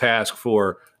court to task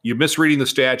for, you're misreading the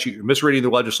statute, you're misreading the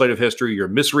legislative history, you're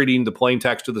misreading the plain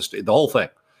text of the whole thing.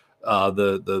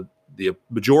 The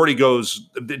majority goes,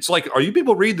 it's like, are you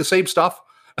people reading the same stuff?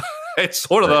 It's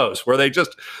one of those where they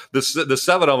just, the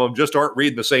 7 of them just aren't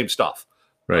reading the same stuff.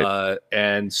 Right.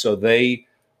 And so they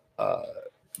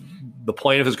the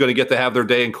plaintiff is going to get to have their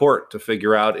day in court to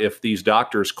figure out if these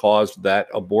doctors caused that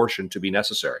abortion to be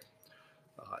necessary.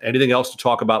 Anything else to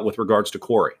talk about with regards to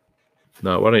Corey?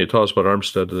 No, why don't you tell us about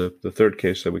Armstead, the third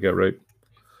case that we got right?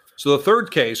 So the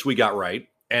third case we got right,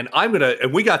 and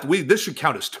this should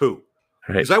count as two.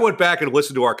 Right. Because I went back and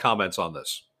listened to our comments on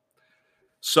this.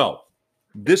 So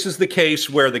this is the case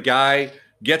where the guy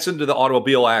gets into the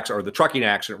automobile accident, or the trucking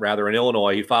accident rather, in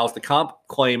Illinois. He files the comp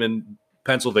claim in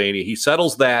Pennsylvania. He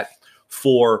settles that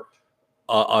for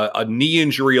a knee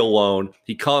injury alone.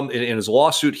 He in his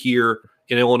lawsuit here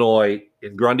in Illinois,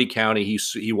 in Grundy County,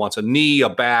 he wants a knee, a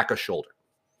back, a shoulder.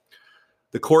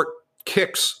 The court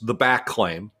kicks the back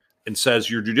claim and says,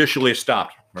 you're judicially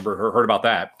estopped. Remember, heard about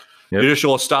that. Yep.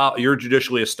 You're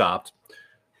judicially estopped.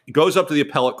 It goes up to the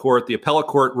appellate court. The appellate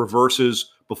court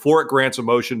reverses before it grants a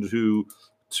motion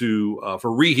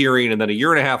for rehearing, and then a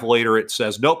year and a half later, it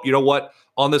says, nope, you know what?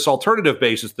 On this alternative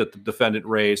basis that the defendant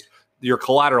raised, you're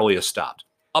collaterally estopped.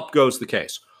 Up goes the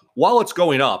case. While it's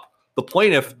going up, the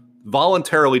plaintiff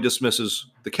voluntarily dismisses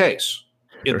the case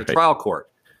in the trial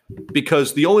court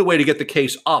because the only way to get the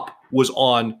case up was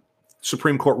on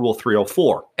Supreme Court Rule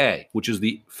 304A, which is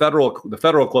the federal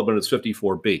equivalent is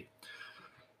 54B.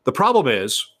 The problem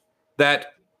is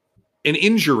that an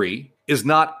injury is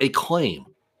not a claim.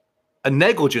 A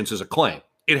negligence is a claim.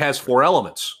 It has 4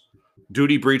 elements: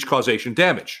 duty, breach, causation,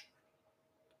 damage.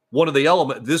 One of the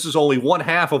elements, this is only one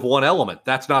half of one element.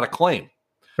 That's not a claim.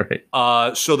 Right.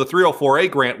 So the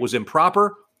 304A grant was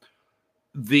improper.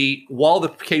 While the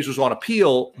case was on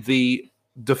appeal, the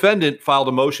defendant filed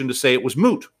a motion to say it was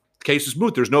moot. The case is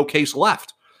moot. There's no case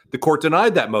left. The court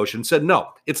denied that motion, said, no,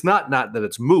 it's not that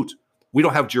it's moot. We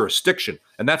don't have jurisdiction.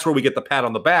 And that's where we get the pat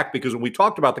on the back, because when we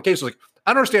talked about the case, I was like,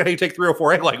 I don't understand how you take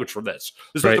 304A language from this.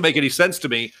 This doesn't make any sense to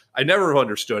me. I never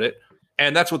understood it.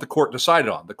 And that's what the court decided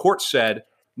on. The court said,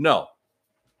 no,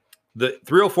 the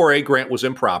 304A grant was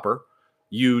improper.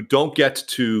 You don't get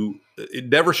to, it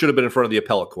never should have been in front of the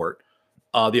appellate court.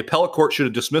 The appellate court should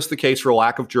have dismissed the case for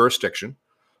lack of jurisdiction.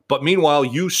 But meanwhile,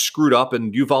 you screwed up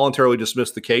and you voluntarily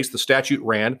dismissed the case. The statute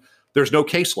ran. There's no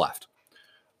case left.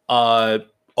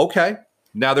 Okay.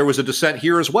 Now there was a dissent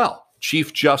here as well.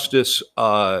 Chief Justice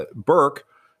Burke,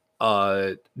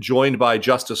 joined by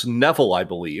Justice Neville, I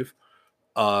believe,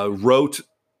 wrote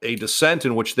a dissent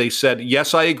in which they said,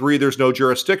 yes, I agree there's no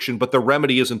jurisdiction, but the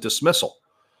remedy isn't dismissal.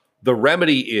 The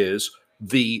remedy is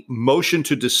the motion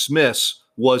to dismiss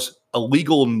was a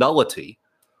legal nullity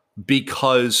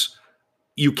because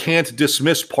you can't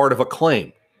dismiss part of a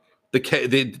claim. But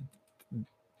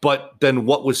then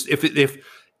what was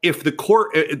if the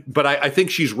court? But I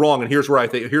think she's wrong, and here's where I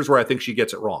think she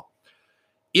gets it wrong.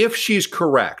 If she's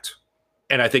correct,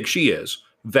 and I think she is,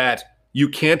 that you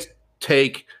can't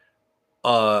take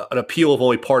an appeal of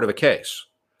only part of a case,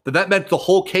 then that meant the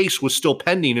whole case was still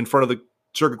pending in front of the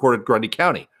Circuit Court of Grundy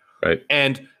County. Right.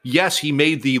 And yes, he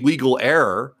made the legal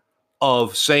error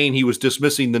of saying he was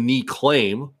dismissing the knee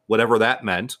claim, whatever that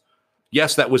meant.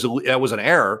 Yes, that was an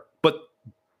error, but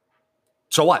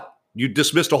so what? You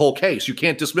dismissed a whole case. You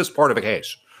can't dismiss part of a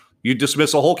case. You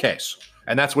dismiss a whole case,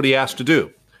 and that's what he asked to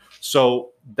do.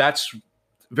 So that's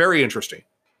very interesting.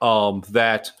 So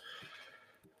that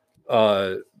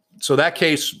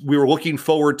case, we were looking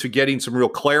forward to getting some real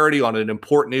clarity on an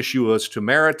important issue as to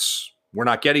merits. We're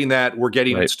not getting that. We're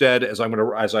getting instead, as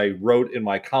I wrote in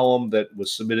my column that was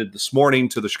submitted this morning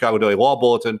to the Chicago Daily Law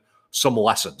Bulletin, some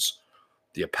lessons.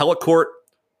 The appellate court,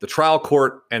 the trial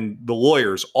court, and the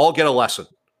lawyers all get a lesson,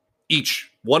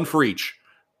 each, one for each,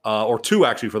 or two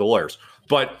actually for the lawyers,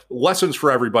 but lessons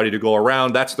for everybody to go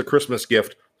around. That's the Christmas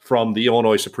gift from the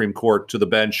Illinois Supreme Court to the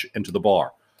bench and to the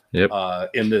bar. Yep.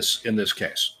 In this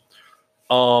case.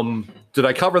 Did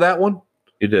I cover that one?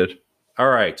 You did. All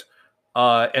right.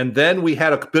 And then we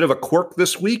had a bit of a quirk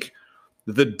this week.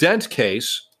 The Dent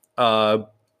case, Dent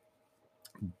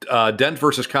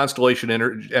versus Constellation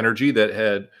Energy, that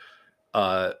had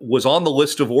was on the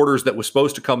list of orders that was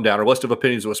supposed to come down, or list of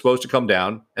opinions that was supposed to come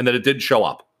down, and that it didn't show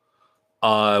up.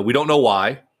 We don't know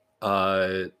why.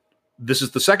 This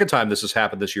is the second time this has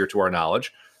happened this year, to our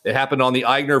knowledge. It happened on the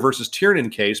Eigner versus Tiernan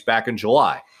case back in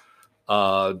July.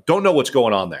 Don't know what's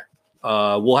going on there.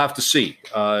 We'll have to see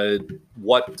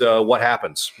what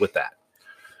happens with that.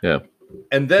 Yeah.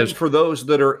 And then for those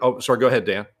that are, sorry, go ahead,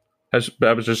 Dan. I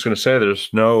was just going to say, there's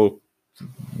no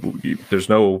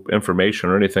information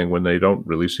or anything when they don't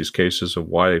release these cases of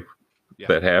why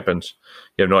that happens.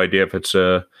 You have no idea if it's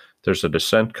there's a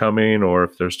dissent coming, or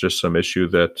if there's just some issue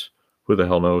that who the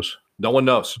hell knows. No one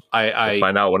knows. We'll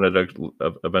find out when it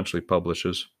eventually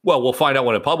publishes. Well, we'll find out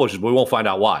when it publishes, but we won't find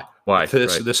out why. Why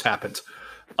this happened.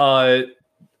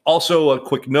 Also, a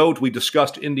quick note, we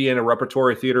discussed Indiana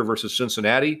Repertory Theater versus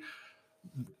Cincinnati.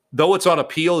 Though it's on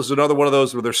appeal, is another one of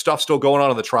those where there's stuff still going on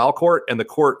in the trial court, and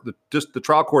the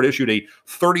trial court issued a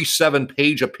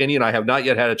 37-page opinion I have not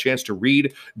yet had a chance to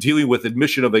read, dealing with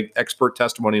admission of expert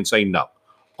testimony and saying no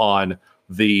on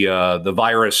the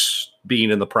virus being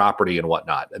in the property and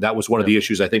whatnot. And that was one of the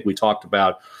issues I think we talked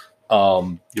about.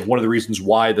 One of the reasons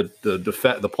why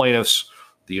the plaintiffs,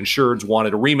 the insureds,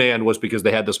 wanted a remand was because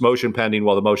they had this motion pending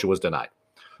while the motion was denied.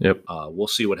 Yep. We'll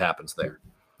see what happens there.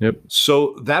 Yep.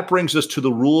 So that brings us to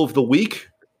the rule of the week.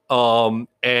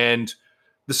 And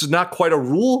this is not quite a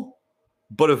rule,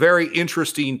 but a very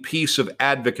interesting piece of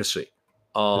advocacy.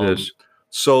 It is.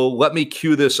 So let me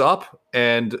cue this up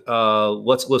and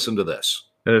let's listen to this.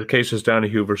 And the case is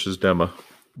Donahue versus Dema.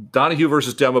 Donahue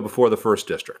versus Dema before the first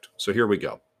district. So here we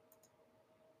go.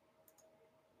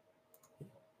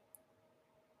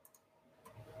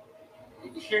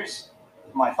 Here's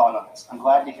my thought on this. I'm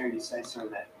glad to hear you say, sir,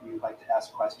 that you like to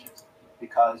ask questions,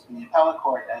 because in the appellate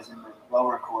court, as in the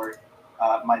lower court,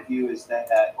 my view is that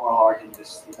oral argument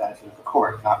is for the benefit of the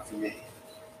court, not for me.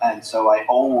 And so I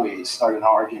always start an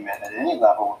argument at any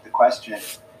level with the question,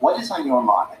 what is on your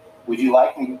mind? Would you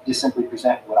like me to simply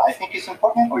present what I think is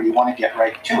important, or you want to get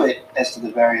right to it as to the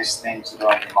various things that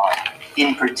are on your mind?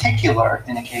 In particular,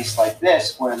 in a case like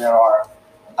this, where there are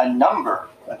a number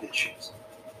of issues,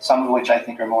 some of which I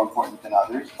think are more important than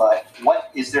others, but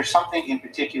is there something in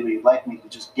particular you'd like me to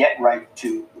just get right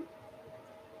to?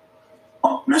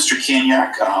 Well, Mr.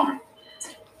 Kanyak,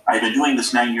 I've been doing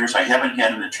this 9 years. I haven't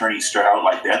had an attorney start out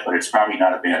like that, but it's probably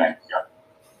not a bad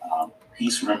idea.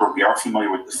 Please remember, we are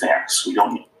familiar with the facts. We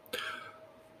don't need.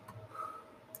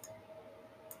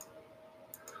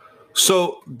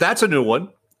 So that's a new one.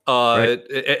 Right.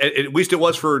 At least it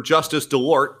was for Justice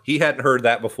DeLort. He hadn't heard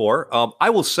that before.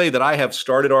 I will say that I have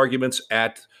started arguments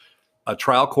at a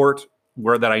trial court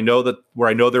where I know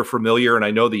they're familiar and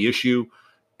I know the issue,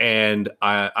 and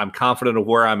I'm confident of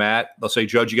where I'm at. They'll say,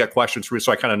 "Judge, you got questions for me?"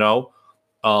 So I kind of know.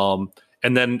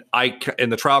 And then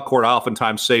in the trial court, I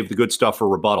oftentimes save the good stuff for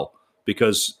rebuttal,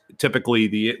 because typically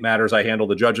the matters I handle,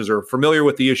 the judges are familiar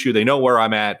with the issue. They know where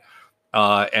I'm at.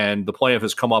 And the plaintiff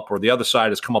has come up, or the other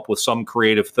side has come up with some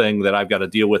creative thing that I've got to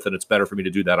deal with, and it's better for me to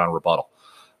do that on rebuttal,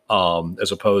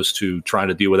 as opposed to trying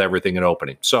to deal with everything in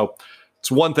opening. So it's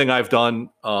one thing I've done.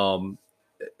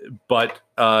 But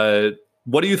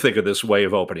what do you think of this way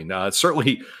of opening? It's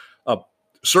certainly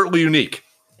unique.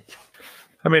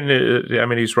 I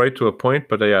mean, he's right to a point,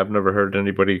 but I've never heard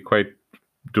anybody quite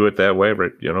do it that way.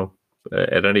 Right?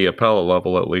 At any appellate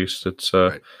level, at least, it's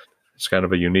kind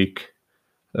of a unique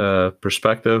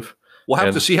perspective. We'll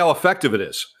have to see how effective it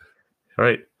is.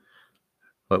 Right.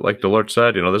 But like DeLort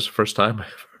said, this is the first time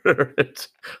I've heard it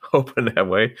open that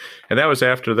way. And that was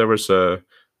after there was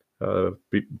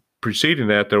preceding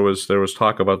that, there was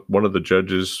talk about one of the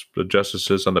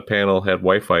justices on the panel had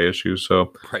Wi-Fi issues.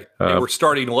 So right. We're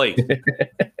starting late.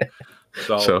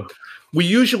 So we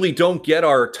usually don't get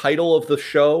our title of the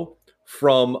show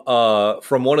from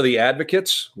one of the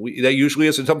advocates. That usually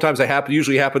is, and sometimes it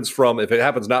usually happens from, if it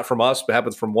happens not from us, it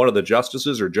happens from one of the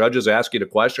justices or judges asking a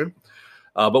question.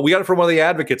 But we got it from one of the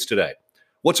advocates today.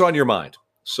 What's on your mind?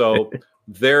 So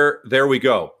there we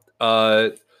go.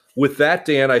 With that,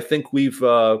 Dan, I think we've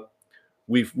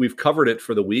covered it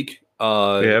for the week.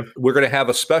 We're going to have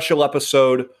a special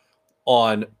episode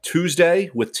on Tuesday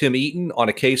with Tim Eaton on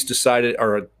a case decided,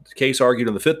 or a case argued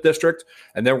in the 5th District.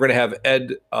 And then we're going to have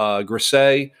Ed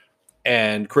Grisey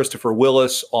and Christopher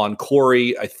Willis on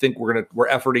Corey. I think we're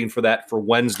efforting for that for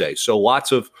Wednesday. So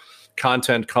lots of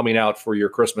content coming out for your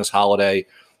Christmas holiday.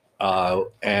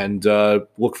 And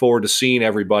look forward to seeing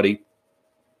everybody.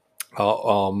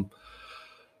 And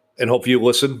hope you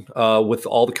listen with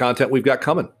all the content we've got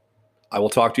coming. I will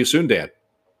talk to you soon, Dan.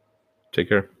 Take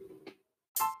care.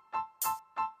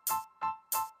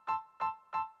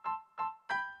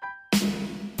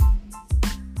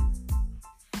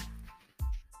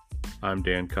 I'm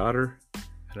Dan Cotter,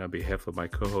 and on behalf of my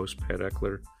co-host, Pat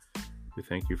Eckler, we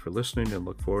thank you for listening and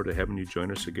look forward to having you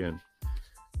join us again.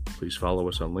 Please follow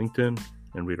us on LinkedIn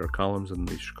and read our columns in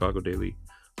the Chicago Daily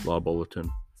Law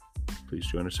Bulletin. Please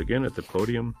join us again at the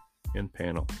podium and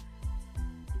panel.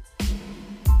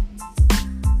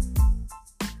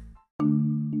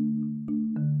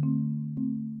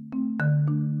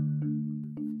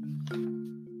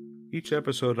 Each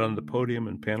episode on the Podium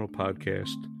and Panel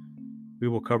podcast, we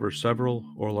will cover several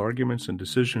oral arguments and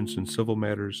decisions in civil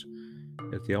matters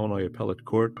at the Illinois Appellate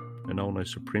Court and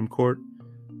Illinois Supreme Court,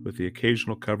 with the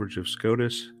occasional coverage of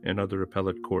SCOTUS and other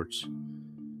appellate courts.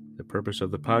 The purpose of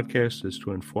the podcast is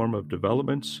to inform of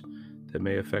developments that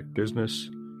may affect business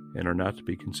and are not to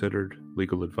be considered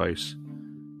legal advice.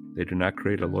 They do not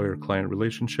create a lawyer-client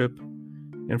relationship.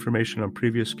 Information on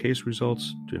previous case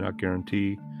results do not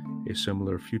guarantee a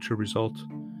similar future result.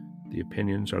 The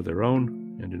opinions are their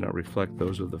own and do not reflect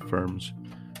those of the firms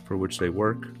for which they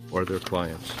work or their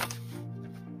clients.